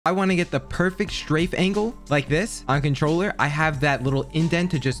I want to get the perfect strafe angle like this on controller. I have that little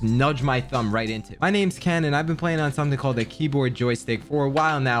indent to just nudge my thumb right into. My name's Ken, and I've been playing on something called a keyboard joystick for a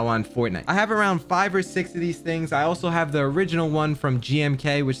while now on Fortnite. I have around 5 or 6 of these things. I also have the original one from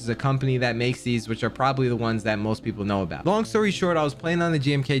GMK, which is a company that makes these, which are probably the ones that most people know about. Long story short, I was playing on the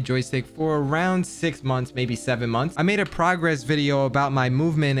GMK joystick for around 6 months, maybe 7 months. I made a progress video about my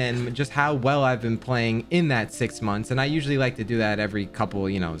movement and just how well I've been playing in that 6 months. And I usually like to do that every couple,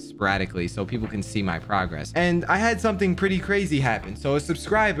 sporadically, so people can see my progress. And I had something pretty crazy happen. So a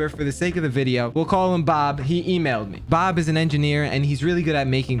subscriber, for the sake of the video, we'll call him Bob. He emailed me. Bob is an engineer, and he's really good at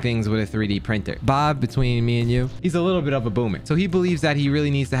making things with a 3D printer. Bob, between me and you, he's a little bit of a boomer. So he believes that he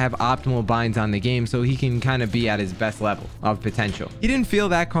really needs to have optimal binds on the game so he can kind of be at his best level of potential. He didn't feel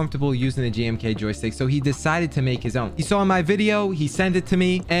that comfortable using the GMK joystick, so he decided to make his own. He saw my video, he sent it to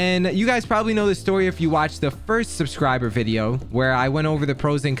me, and you guys probably know the story if you watched the first subscriber video where I went over the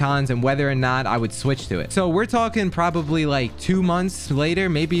pros and cons and whether or not I would switch to it. So we're talking probably like 2 months later,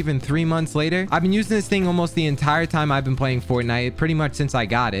 maybe even 3 months later. I've been using this thing almost the entire time I've been playing Fortnite, pretty much since I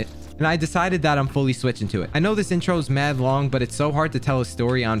got it. And I decided that I'm fully switching to it. I know this intro is mad long, but it's so hard to tell a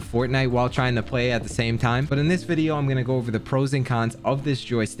story on Fortnite while trying to play at the same time. But in this video, I'm going to go over the pros and cons of this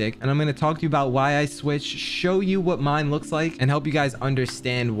joystick, and I'm going to talk to you about why I switched, show you what mine looks like, and help you guys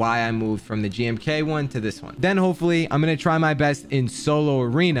understand why I moved from the GMK one to this one. Then hopefully I'm going to try my best in solo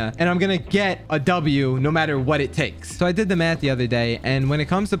arena, and I'm going to get a W no matter what it takes. So I did the math the other day, and when it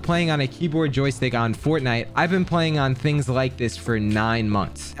comes to playing on a keyboard joystick on Fortnite, I've been playing on things like this for 9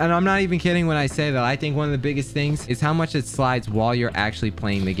 months. And I'm not even kidding when I say that I think one of the biggest things is how much it slides while you're actually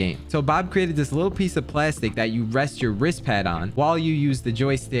playing the game. So Bob created this little piece of plastic that you rest your wrist pad on while you use the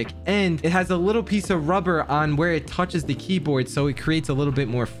joystick, and it has a little piece of rubber on where it touches the keyboard, so it creates a little bit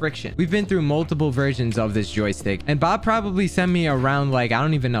more friction. We've been through multiple versions of this joystick, and Bob probably sent me around, like, I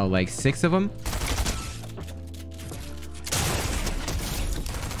don't even know, like 6 of them.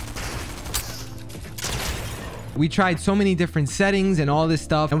 We tried so many different settings and all this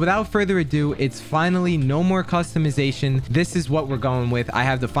stuff, and without further ado, it's finally no more customization. This is what we're going with. I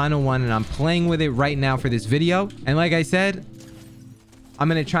have the final one, and I'm playing with it right now for this video. And like I said, I'm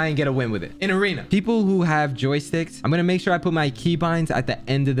going to try and get a win with it in arena. People who have joysticks, I'm going to make sure I put my keybinds at the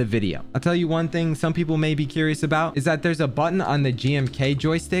end of the video. I'll tell you one thing some people may be curious about is that there's a button on the GMK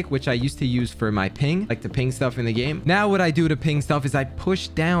joystick, which I used to use for my ping, like to ping stuff in the game. Now what I do to ping stuff is I push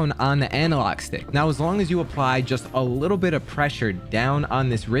down on the analog stick. Now, as long as you apply just a little bit of pressure down on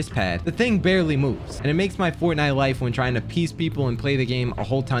this wrist pad, the thing barely moves. And it makes my Fortnite life when trying to piece people and play the game a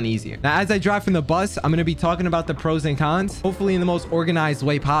whole ton easier. Now, as I drive from the bus, I'm going to be talking about the pros and cons, hopefully in the most organized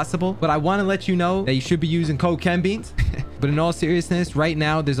way possible, but I want to let you know that you should be using code KenBeans. But in all seriousness, right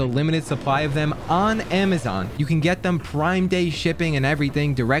now there's a limited supply of them on Amazon. You can get them Prime Day shipping and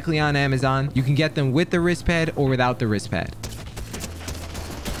everything directly on Amazon. You can get them with the wrist pad or without the wrist pad.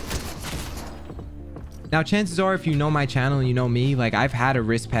 Now, chances are, if you know my channel and you know me, like, I've had a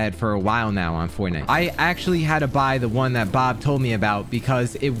wrist pad for a while now on Fortnite. I actually had to buy the one that Bob told me about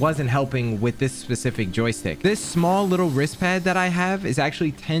because it wasn't helping with this specific joystick. This small little wrist pad that I have is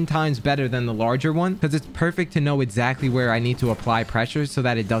actually 10 times better than the larger one because it's perfect to know exactly where I need to apply pressure so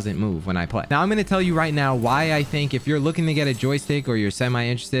that it doesn't move when I play. Now, I'm going to tell you right now why I think if you're looking to get a joystick or you're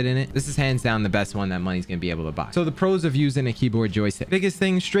semi-interested in it, this is hands down the best one that money's going to be able to buy. So the pros of using a keyboard joystick. Biggest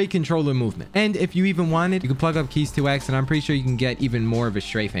thing, straight controller movement. And if you even want it, you can plug up keys 2x, and I'm pretty sure you can get even more of a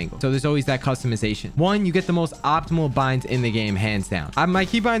strafe angle. So there's always that customization. One, you get the most optimal binds in the game, hands down. My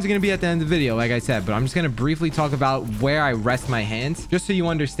keybinds are going to be at the end of the video, like I said, but I'm just going to briefly talk about where I rest my hands, just so you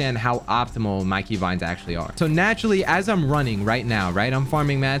understand how optimal my keybinds actually are. So naturally, as I'm running right now, right, I'm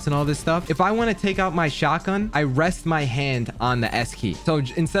farming mats and all this stuff. If I want to take out my shotgun, I rest my hand on the S key. So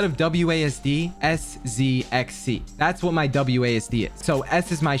instead of WASD, SZXC. That's what my WASD is. So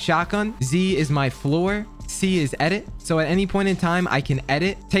S is my shotgun, Z is my floor, C is edit. So at any point in time, I can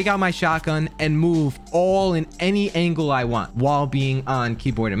edit, take out my shotgun, and move all in any angle I want while being on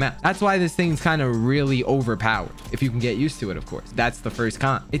keyboard and mouse. That's why this thing's kind of really overpowered, if you can get used to it, of course. That's the first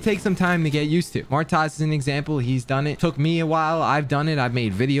con. It takes some time to get used to. Martas is an example. He's done it. Took me a while. I've done it. I've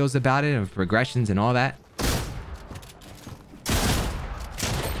made videos about it, of progressions and all that.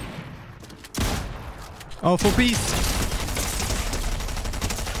 Oh, full piece.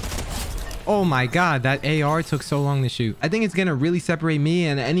 Oh my god, that AR took so long to shoot. I think it's gonna really separate me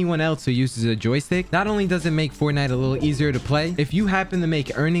and anyone else who uses a joystick. Not only does it make Fortnite a little easier to play, if you happen to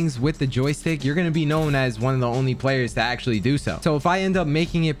make earnings with the joystick, you're gonna be known as one of the only players to actually do so. So if I end up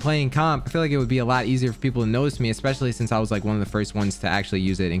making it playing comp, I feel like it would be a lot easier for people to notice me, especially since I was like one of the first ones to actually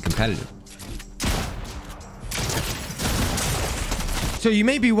use it in competitive. So you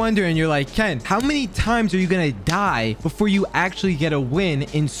may be wondering, you're like, Ken, how many times are you gonna die before you actually get a win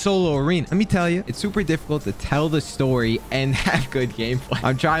in solo arena? Let me tell you, it's super difficult to tell the story and have good gameplay.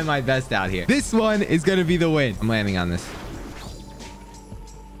 I'm trying my best out here. This one is gonna be the win. I'm landing on this.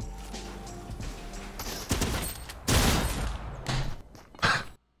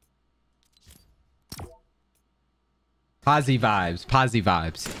 Posy vibes, posy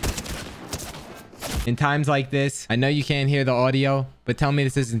vibes. In times like this, I know you can't hear the audio, but tell me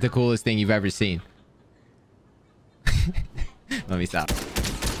this isn't the coolest thing you've ever seen. Let me stop.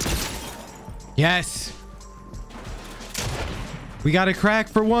 Yes. We got a crack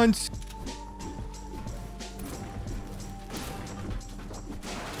for once.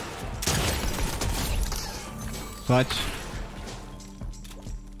 Clutch.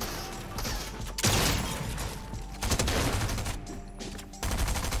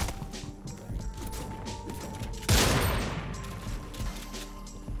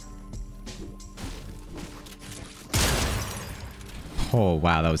 Oh,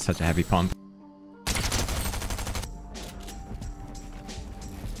 wow. That was such a heavy pump.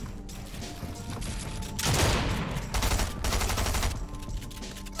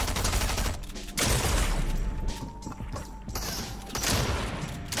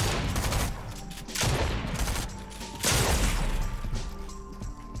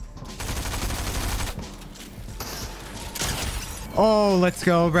 Oh, let's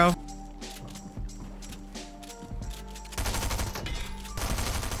go, bro.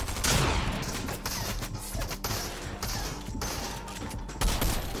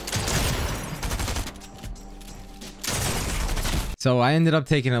 So I ended up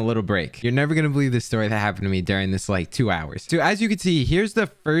taking a little break. You're never going to believe the story that happened to me during this like 2 hours. So as you can see, here's the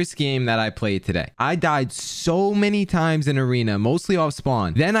first game that I played today. I died so many times in arena, mostly off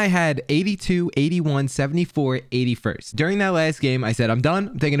spawn. Then I had 82, 81, 74, 81st. During that last game, I said, I'm done.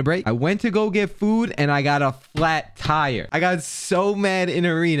 I'm taking a break. I went to go get food and I got a flat tire. I got so mad in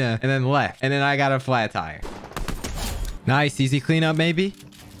arena and then left. And then I got a flat tire. Nice. Easy cleanup, maybe.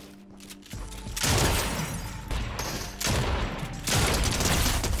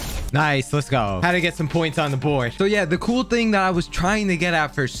 Nice, let's go. Had to get some points on the board. So yeah, the cool thing that I was trying to get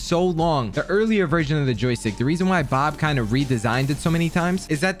at for so long, the earlier version of the joystick, the reason why Bob kind of redesigned it so many times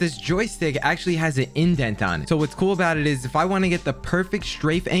is that this joystick actually has an indent on it. So what's cool about it is if I want to get the perfect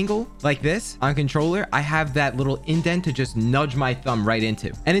strafe angle like this on controller, I have that little indent to just nudge my thumb right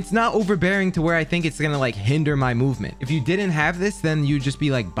into. And it's not overbearing to where I think it's gonna like hinder my movement. If you didn't have this, then you'd just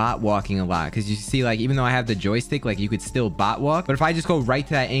be like bot walking a lot. Cause you see, like, even though I have the joystick, like you could still bot walk. But if I just go right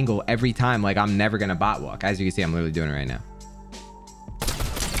to that angle every time, like I'm never gonna bot walk. As you can see, I'm literally doing it right now.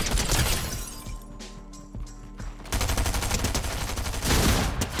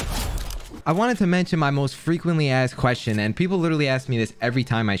 I wanted to mention my most frequently asked question, and people literally ask me this every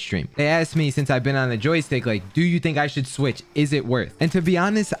time I stream. They ask me, since I've been on the joystick, like, do you think I should switch? Is it worth? And to be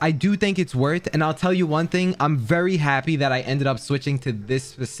honest, I do think it's worth. And I'll tell you one thing, I'm very happy that I ended up switching to this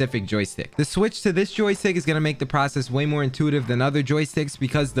specific joystick. The switch to this joystick is going to make the process way more intuitive than other joysticks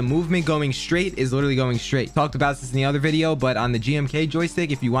because the movement going straight is literally going straight. Talked about this in the other video, but on the GMK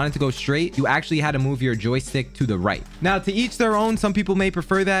joystick, if you wanted to go straight, you actually had to move your joystick to the right. Now, to each their own, some people may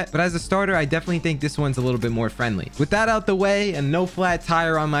prefer that, but as a starter, I definitely think this one's a little bit more friendly. With that out the way and no flat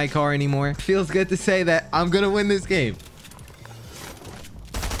tire on my car anymore, it feels good to say that I'm gonna win this game.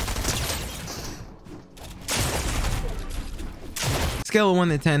 Scale of 1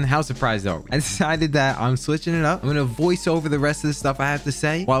 to 10, how surprised are we? I decided that I'm switching it up. I'm gonna voice over the rest of the stuff I have to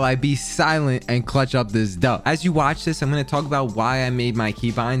say while I be silent and clutch up this dub. As you watch this, I'm gonna talk about why I made my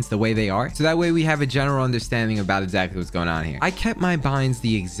keybinds the way they are, so that way we have a general understanding about exactly what's going on here. I kept my binds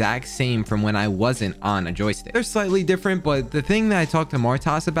the exact same from when I wasn't on a joystick. They're slightly different, but the thing that I talked to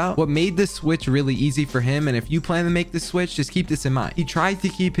Martas about, what made this switch really easy for him, and if you plan to make this switch, just keep this in mind. He tried to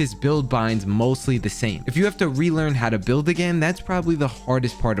keep his build binds mostly the same. If you have to relearn how to build again, that's probably the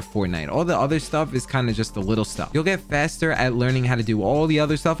hardest part of Fortnite. All the other stuff is kind of just the little stuff. You'll get faster at learning how to do all the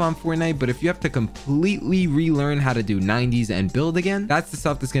other stuff on Fortnite, but if you have to completely relearn how to do 90s and build again, that's the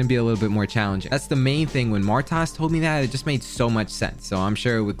stuff that's going to be a little bit more challenging. That's the main thing. When Martas told me that, it just made so much sense. So I'm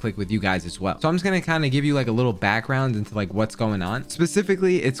sure it would click with you guys as well. So I'm just going to kind of give you like a little background into like what's going on.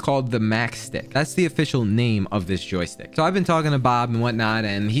 Specifically, it's called the Maxxstick. That's the official name of this joystick. So I've been talking to Bob and whatnot,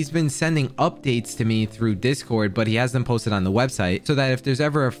 and he's been sending updates to me through Discord, but he has them posted on the website. so that if there's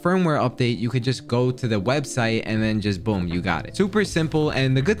ever a firmware update, you could just go to the website and then just boom, you got it. Super simple.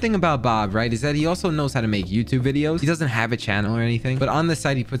 And the good thing about Bob, right, is that he also knows how to make YouTube videos. He doesn't have a channel or anything, but on the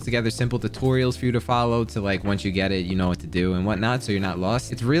site, he puts together simple tutorials for you to follow to, like, once you get it, you know what to do and whatnot, so you're not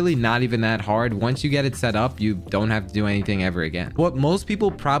lost. It's really not even that hard. Once you get it set up, you don't have to do anything ever again. What most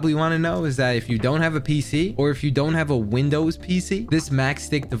people probably want to know is that if you don't have a PC or if you don't have a Windows PC, this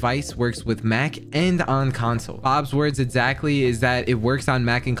Maxxstick device works with Mac and on console. Bob's words exactly is that it works on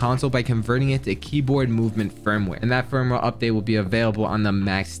Mac and console by converting it to keyboard movement firmware, and that firmware update will be available on the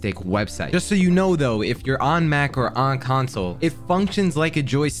Maxxstick website. Just so you know though, if you're on Mac or on console, it functions like a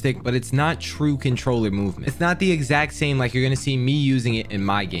joystick, but it's not true controller movement. It's not the exact same like you're gonna see me using it in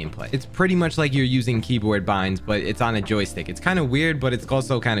my gameplay. It's pretty much like you're using keyboard binds, but it's on a joystick. It's kind of weird, but it's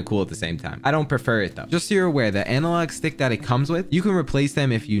also kind of cool at the same time. I don't prefer it though. Just so you're aware, the analog stick that it comes with, you can replace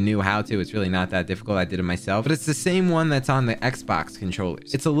them if you knew how to. It's really not that difficult. I did it myself, but it's the same one that's on the Xbox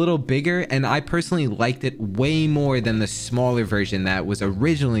controllers. It's a little bigger, and I personally liked it way more than the smaller version that was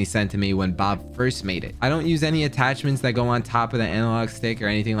originally sent to me when Bob first made it. I don't use any attachments that go on top of the analog stick or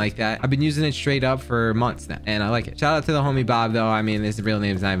anything like that. I've been using it straight up for months now, and I like it. Shout out to the homie Bob though. I mean, his real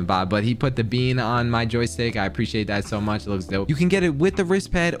name's not even Bob, but he put the bean on my joystick. I appreciate that so much. It looks dope. You can get it with the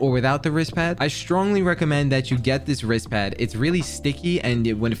wrist pad or without the wrist pad. I strongly recommend that you get this wrist pad. It's really sticky, and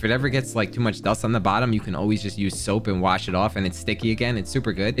if it ever gets like too much dust on the bottom, you can always just use soap and wash it off, and it's sticky again. It's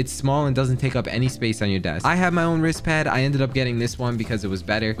super good. It's small and doesn't take up any space on your desk. I have my own wrist pad. I ended up getting this one because it was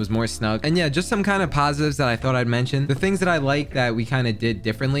better. It was more snug. And yeah, just some kind of positives that I thought I'd mention. The things that I like that we kind of did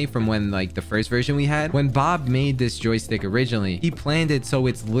differently from when like the first version we had. When Bob made this joystick originally, he planned it so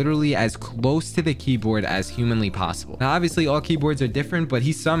it's literally as close to the keyboard as humanly possible. Now, obviously all keyboards are different, but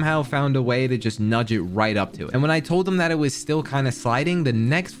he somehow found a way to just nudge it right up to it. And when I told him that it was still kind of sliding, the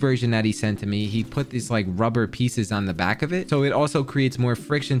next version that he sent to me, he put these like rubber pieces on the back of it. So it also creates more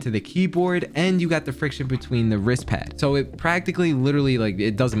friction to the keyboard, and you got the friction between the wrist pad. So it practically literally like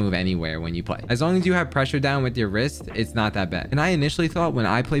it doesn't move anywhere when you play. As long as you have pressure down with your wrist, it's not that bad. And I initially thought when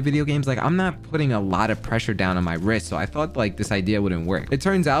I play video games, like I'm not putting a lot of pressure down on my wrist. So I thought like this idea wouldn't work. It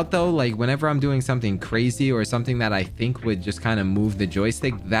turns out though, like whenever I'm doing something crazy or something that I think would just kind of move the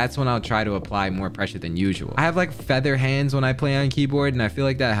joystick, that's when I'll try to apply more pressure than usual. I have like feather hands when I play on keyboard, and I feel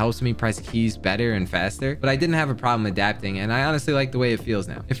like that helps me press keys better and faster, but I didn't have a problem adapting, and I honestly like the way it feels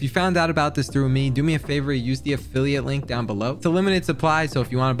now. If you found out about this through me, do me a favor, use the affiliate link down below. It's a limited supply, so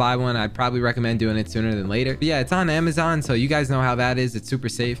if you want to buy one, I'd probably recommend doing it sooner than later. But yeah, it's on Amazon, so you guys know how that is. It's super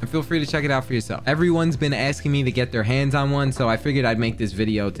safe, and feel free to check it out for yourself. Everyone's been asking me to get their hands on one, so I figured I'd make this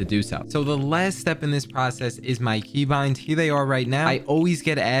video to do so. So the last step in this process is my keybinds. Here they are right now. I always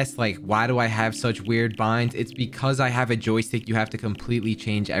get asked like, why do I have such weird binds? It's because I have a joystick. You have to completely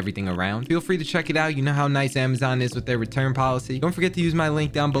change everything around. Feel free to check it out. You know how nice Amazon is with their return policy. Don't forget to use my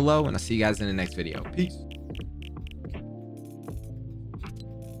link down below, and I'll see you guys in the next video. Peace.